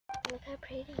Look how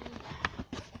pretty.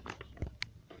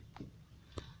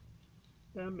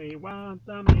 Tell me one,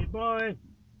 tell me boy.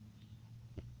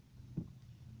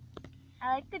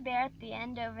 I like the bear at the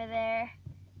end over there.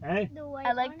 Hey? The white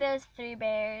I like one? those 3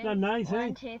 bears. Not nice, eh?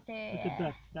 1, 2, 3. Look at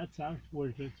that. That's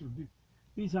artwork.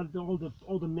 These are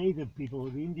all the native people,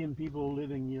 the Indian people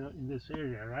living in this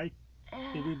area, right?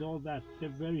 They did all that. They're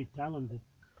very talented.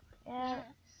 Yeah,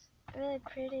 really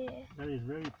pretty. That is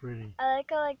very pretty. I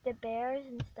like the bears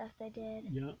and stuff they did.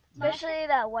 Yeah. Especially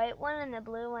that white one and the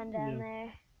blue one down Yeah.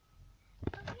 there.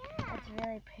 Oh, yeah. That's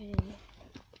really pretty.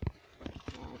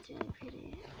 Yeah, it's really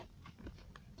pretty.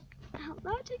 That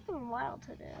would take them a while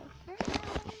to do.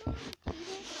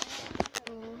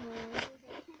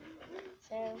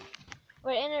 So,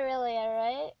 we're in Orillia,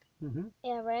 right? Mm-hmm.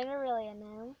 Yeah, we're in Orillia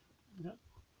now. Yep.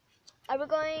 Are we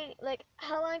going, like,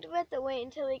 how long do we have to wait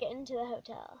until we get into the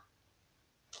hotel?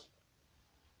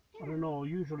 I don't know.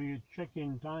 Usually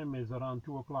check-in time is around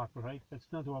 2 o'clock, right? It's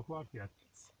not 2 o'clock yet.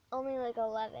 It's only like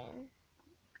 11.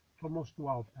 It's almost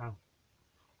 12 now.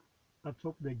 Let's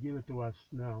hope they give it to us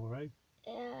now, right?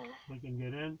 Yeah. We can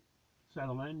get in,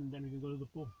 settle in, and then we can go to the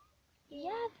pool. Yeah,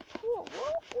 the pool.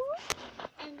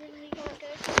 And then we can go to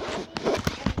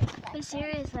the But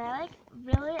seriously,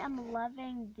 I'm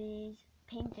loving these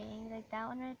paintings. Like that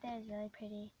one right there is really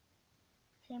pretty.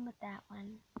 Same with that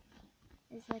one.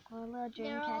 There's like one little dream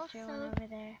They're all catcher so one over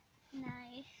there.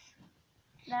 nice.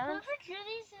 That one's Whoever drew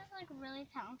these is like really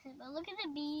talented. But look at the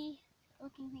bee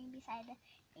looking thing beside the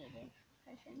native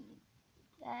person.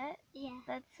 that. Yeah.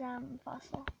 That's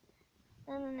fossil.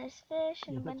 And then there's fish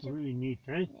and Yeah, a bunch that's of really neat,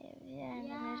 eh? yeah, and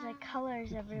then there's like colors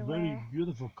Very everywhere.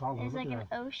 beautiful color. There's Look like at an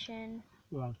that. ocean.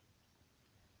 Wow.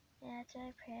 Yeah, it's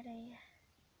really pretty.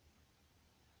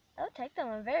 It'll take them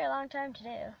a very long time to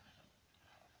do.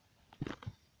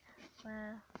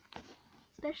 Wow.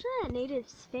 Especially that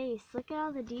native's face. Look at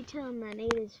all the detail in that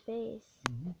native's face.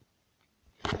 Mm-hmm.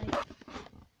 Like,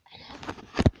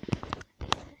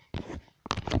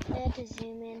 I had to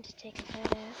zoom in to take a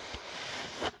photo.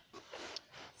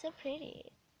 So pretty.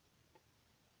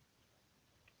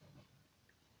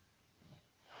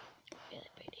 Really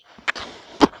pretty.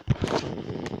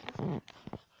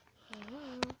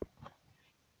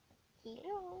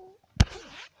 Hello.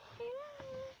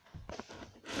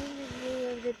 In the view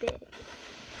of the big.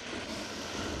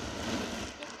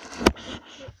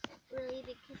 Really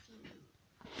big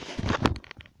casino.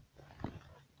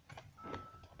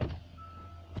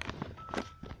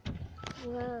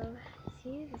 Whoa.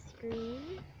 See the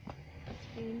screen? The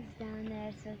screen's down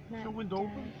there, so it's not The window down.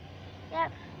 open?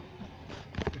 Yep.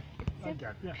 Like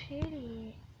that, yeah.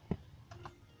 Pretty.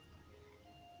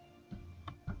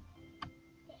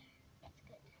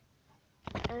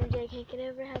 MJ can't get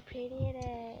over how pretty it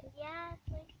is. Yeah,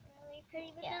 it's like really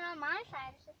pretty. But Yeah. then on my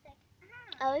side, it's just like,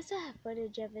 I also have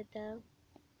footage of it though.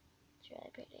 It's really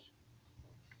pretty.